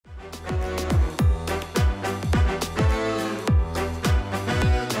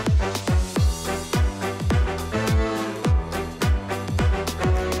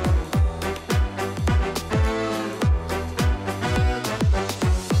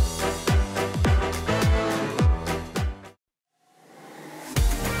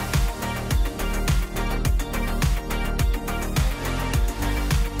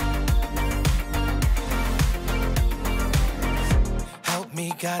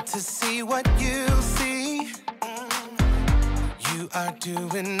got to see what you see. You are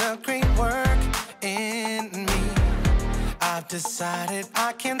doing a great work in me. I've decided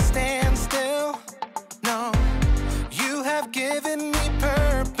I can't stand still. No, you have given me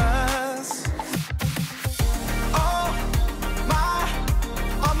purpose. All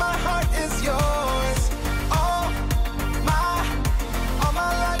my heart is yours. All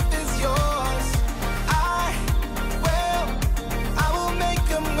my life is yours. I will make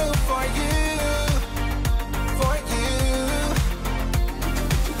a move for you, for you.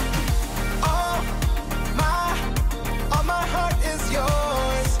 All my heart is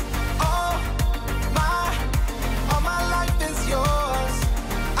yours. All my life is yours.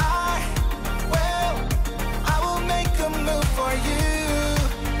 I will make a move for you.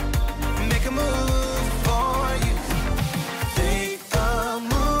 Make a move for you. Make a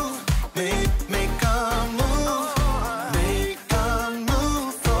move. Make a move. Make a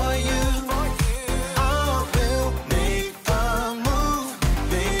move for you. I will make a move.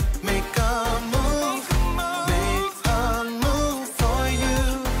 Make a move. Make a move for you.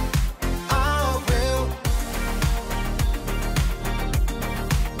 I will.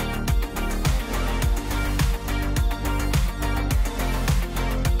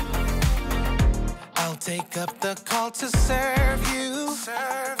 I'll take up the call to serve you.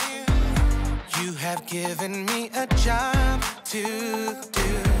 You have given me a job to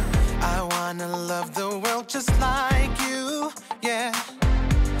do. I wanna love the world just like you. Yeah,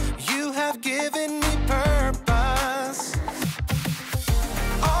 you have given me purpose.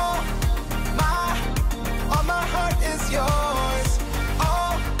 All my heart is yours.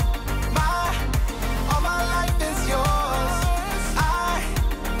 All my life is yours.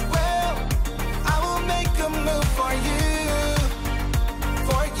 I will make a move for you,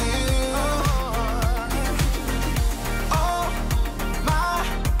 for you. All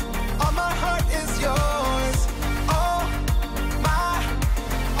my heart is yours. All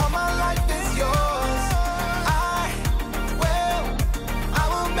my life is yours. I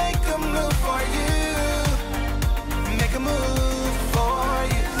will make a move for you. Make a move for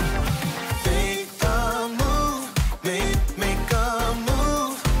you. Make a move. Make a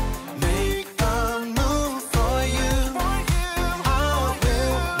move. Make a move for you. I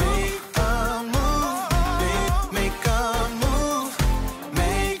will make a move. Make a move.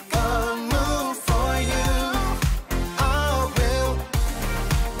 Make a move for you. I will.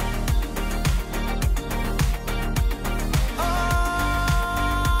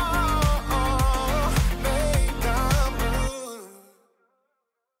 Make a move.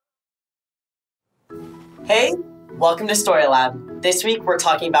 Hey, welcome to Story Lab. This week we're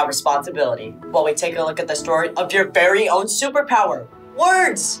talking about responsibility while we take a look at the story of your very own superpower,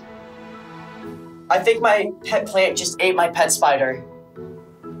 words! I think my pet plant just ate my pet spider.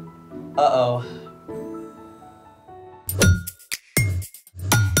 Uh-oh.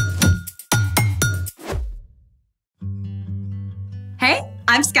 Hey,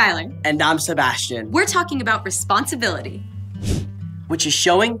 I'm Skylar. And I'm Sebastian, We're talking about responsibility. which is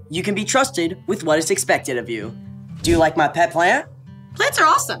showing you can be trusted with what is expected of you. Do you like my pet plant? Plants are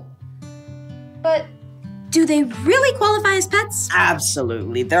awesome. But do they really qualify as pets?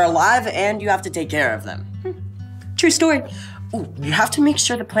 Absolutely. They're alive and you have to take care of them. True story. Ooh, you have to make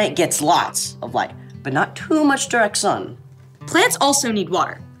sure the plant gets lots of light, but not too much direct sun. Plants also need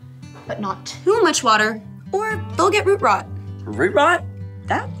water, but not too much water or they'll get root rot. Root rot?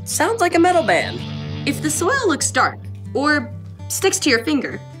 That sounds like a metal band. If the soil looks dark or sticks to your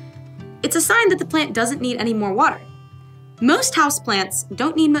finger, it's a sign that the plant doesn't need any more water. Most houseplants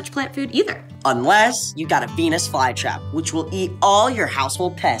don't need much plant food either. Unless you got a Venus flytrap, which will eat all your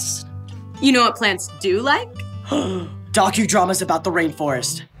household pests. You know what plants do like? Docudramas about the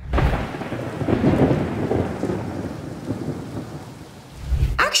rainforest.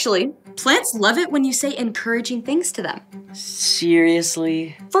 Actually, plants love it when you say encouraging things to them.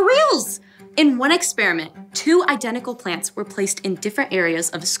 Seriously? For reals! In one experiment, 2 identical plants were placed in different areas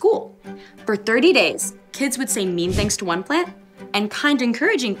of a school. For 30 days, kids would say mean things to one plant and kind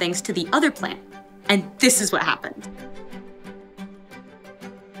encouraging things to the other plant. And this is what happened.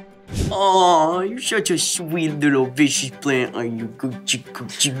 Oh, you're such a sweet little vicious plant, are you?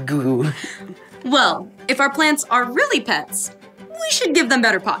 Goo. Well, if our plants are really pets, we should give them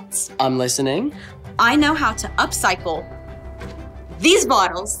better pots. I'm listening. I know how to upcycle these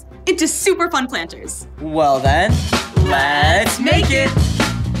bottles into super fun planters. Well then, let's make it!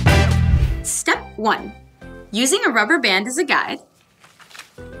 Step 1. Using a rubber band as a guide,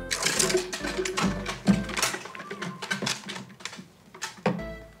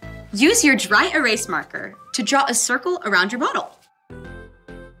 use your dry erase marker to draw a circle around your bottle.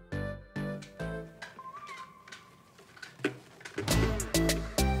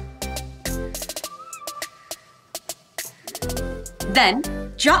 Then,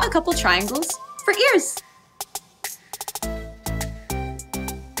 draw a couple triangles for ears.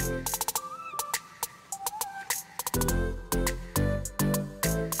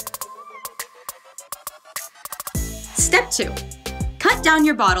 Step 2. Cut down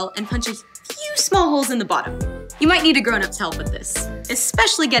your bottle and punch a few small holes in the bottom. You might need a grown-up's help with this,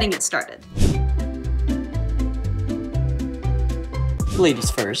 especially getting it started.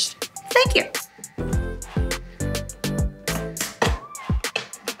 Ladies first. Thank you.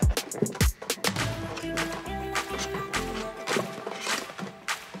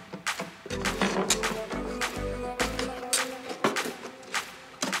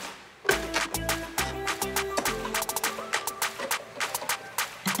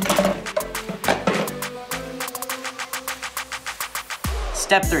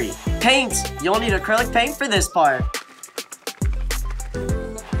 Step 3. Paint. You'll need acrylic paint for this part.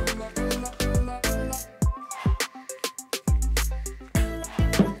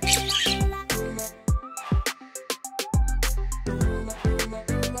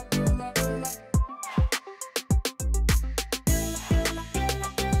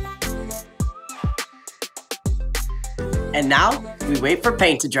 And now, we wait for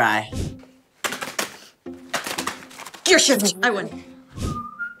paint to dry. Your shit. I won.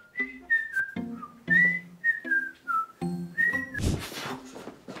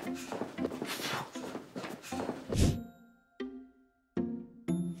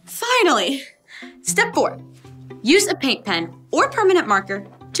 Finally! Step 4. Use a paint pen or permanent marker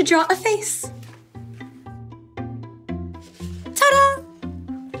to draw a face. Ta-da!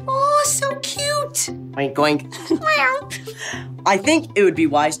 Oh, so cute! Oink, oink. I think it would be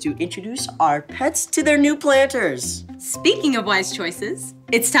wise to introduce our pets to their new planters. Speaking of wise choices,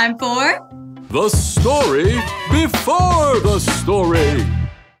 it's time for... The story before the story.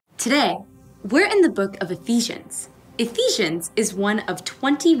 Today, we're in the book of Ephesians. Ephesians is one of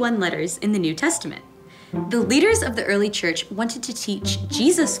 21 letters in the New Testament. The leaders of the early church wanted to teach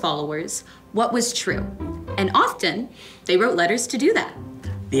Jesus followers what was true, and often they wrote letters to do that.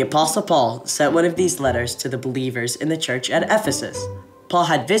 The Apostle Paul sent one of these letters to the believers in the church at Ephesus. Paul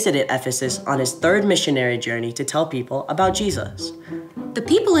had visited Ephesus on his 3rd missionary journey to tell people about Jesus. The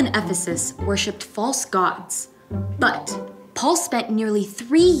people in Ephesus worshipped false gods, but Paul spent nearly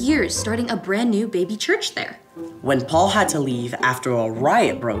 3 years starting a brand new baby church there. When Paul had to leave after a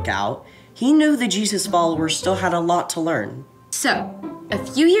riot broke out, he knew the Jesus followers still had a lot to learn. So, a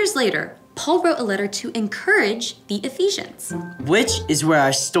few years later, Paul wrote a letter to encourage the Ephesians. Which is where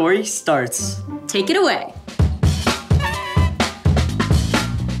our story starts. Take it away.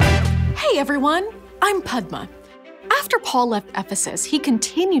 Hey everyone, I'm Padma. After Paul left Ephesus, he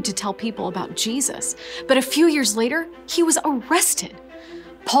continued to tell people about Jesus, but a few years later, he was arrested.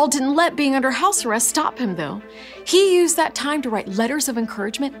 Paul didn't let being under house arrest stop him though. He used that time to write letters of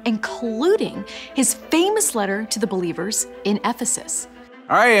encouragement, including his famous letter to the believers in Ephesus.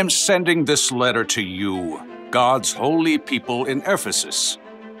 I am sending this letter to you, God's holy people in Ephesus.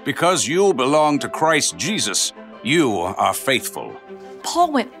 Because you belong to Christ Jesus, you are faithful.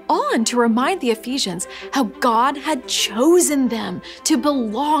 Paul went on to remind the Ephesians how God had chosen them to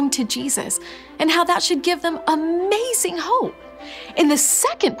belong to Jesus and how that should give them amazing hope. In the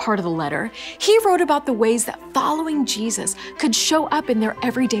second part of the letter, he wrote about the ways that following Jesus could show up in their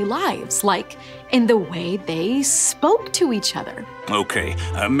everyday lives, like in the way they spoke to each other. Okay,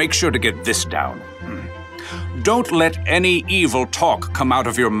 make sure to get this down. Don't let any evil talk come out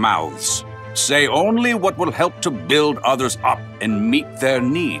of your mouths. Say only what will help to build others up and meet their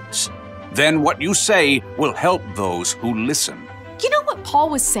needs. Then what you say will help those who listen. You know what Paul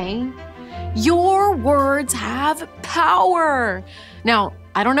was saying? Your words have power. Now,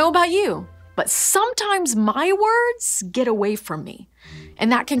 I don't know about you, but sometimes my words get away from me,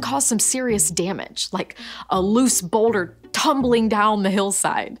 and that can cause some serious damage, like a loose boulder tumbling down the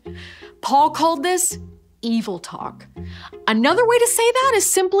hillside. Paul called this evil talk. Another way to say that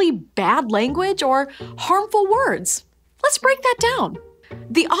is simply bad language or harmful words. Let's break that down.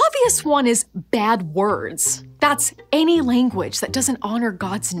 The obvious one is bad words. That's any language that doesn't honor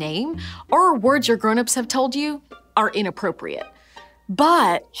God's name or words your grown-ups have told you are inappropriate.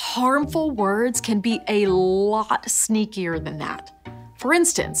 But harmful words can be a lot sneakier than that. For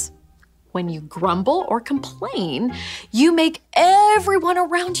instance, when you grumble or complain, you make everyone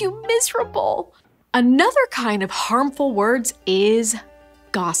around you miserable. Another kind of harmful words is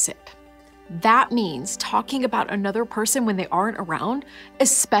gossip. That means talking about another person when they aren't around,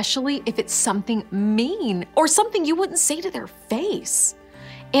 especially if it's something mean or something you wouldn't say to their face.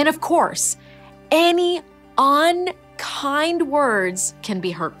 And of course, any unkind words can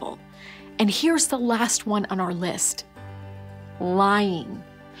be hurtful. And here's the last one on our list. lying.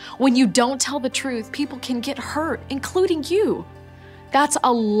 When you don't tell the truth, people can get hurt, including you. That's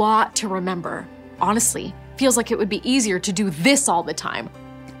a lot to remember. Honestly, feels like it would be easier to do this all the time.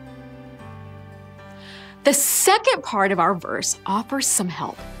 The second part of our verse offers some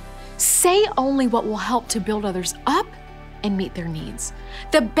help. Say only what will help to build others up and meet their needs.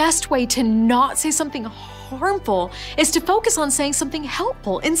 The best way to not say something harmful is to focus on saying something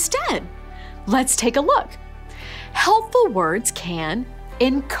helpful instead. Let's take a look. Helpful words can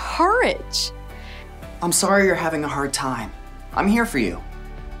encourage. I'm sorry you're having a hard time. I'm here for you.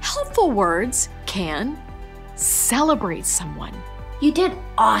 Helpful words can celebrate someone. You did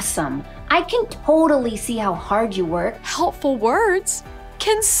awesome. I can totally see how hard you work. Helpful words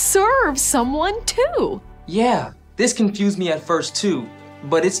can serve someone too. Yeah, this confused me at first too,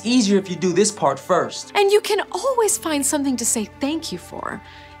 but it's easier if you do this part first. And you can always find something to say thank you for,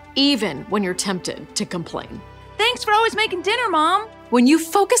 even when you're tempted to complain. Thanks for always making dinner, Mom. When you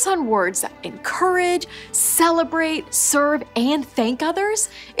focus on words that encourage, celebrate, serve, and thank others,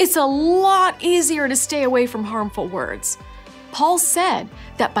 it's a lot easier to stay away from harmful words. Paul said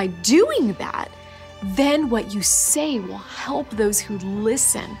that by doing that, then what you say will help those who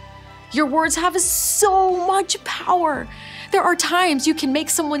listen. Your words have so much power. There are times you can make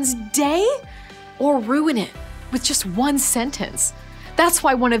someone's day or ruin it with just one sentence. That's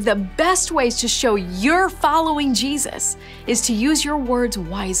why one of the best ways to show you're following Jesus is to use your words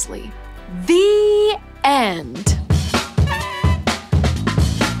wisely. The end.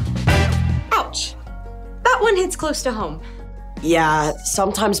 Ouch. That one hits close to home. Yeah,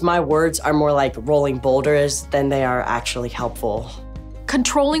 sometimes my words are more like rolling boulders than they are actually helpful.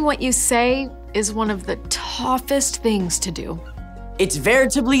 Controlling what you say is one of the toughest things to do. It's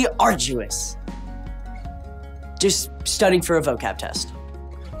veritably arduous. Just studying for a vocab test.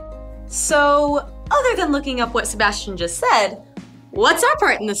 So, other than looking up what Sebastian just said, what's our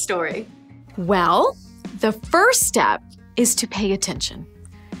part in the story? Well, the first step is to pay attention.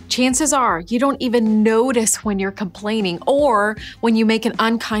 Chances are you don't even notice when you're complaining or when you make an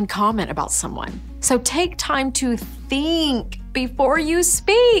unkind comment about someone. So take time to think before you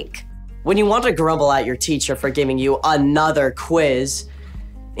speak. When you want to grumble at your teacher for giving you another quiz,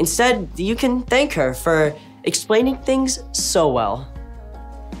 instead you can thank her for explaining things so well.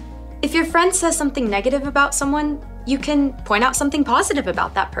 If your friend says something negative about someone, you can point out something positive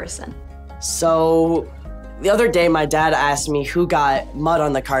about that person. So, the other day my dad asked me who got mud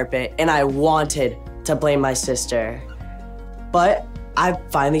on the carpet, and I wanted to blame my sister. But I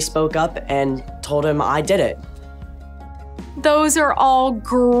finally spoke up and told him I did it. Those are all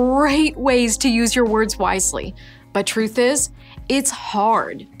great ways to use your words wisely. But truth is, it's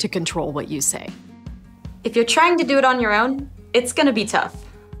hard to control what you say. If you're trying to do it on your own, it's gonna be tough.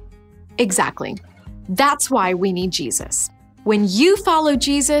 Exactly. That's why we need Jesus. When you follow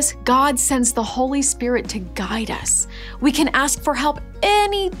Jesus, God sends the Holy Spirit to guide us. We can ask for help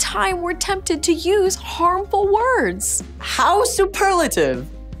anytime we're tempted to use harmful words. How superlative!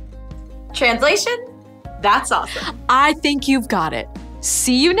 Translation? That's awesome. I think you've got it.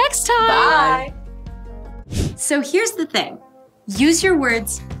 See you next time. Bye. So here's the thing. Use your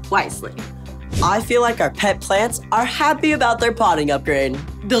words wisely. I feel like our pet plants are happy about their potting upgrade.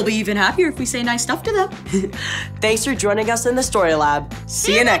 They'll be even happier if we say nice stuff to them. Thanks for joining us in the Story Lab.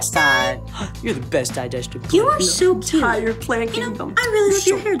 See you next time. You're the best digestive plant. You are so cute. Entire plant You know, kingdom. I really love So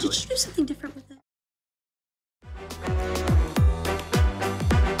your hair. good. Did you do something different with it?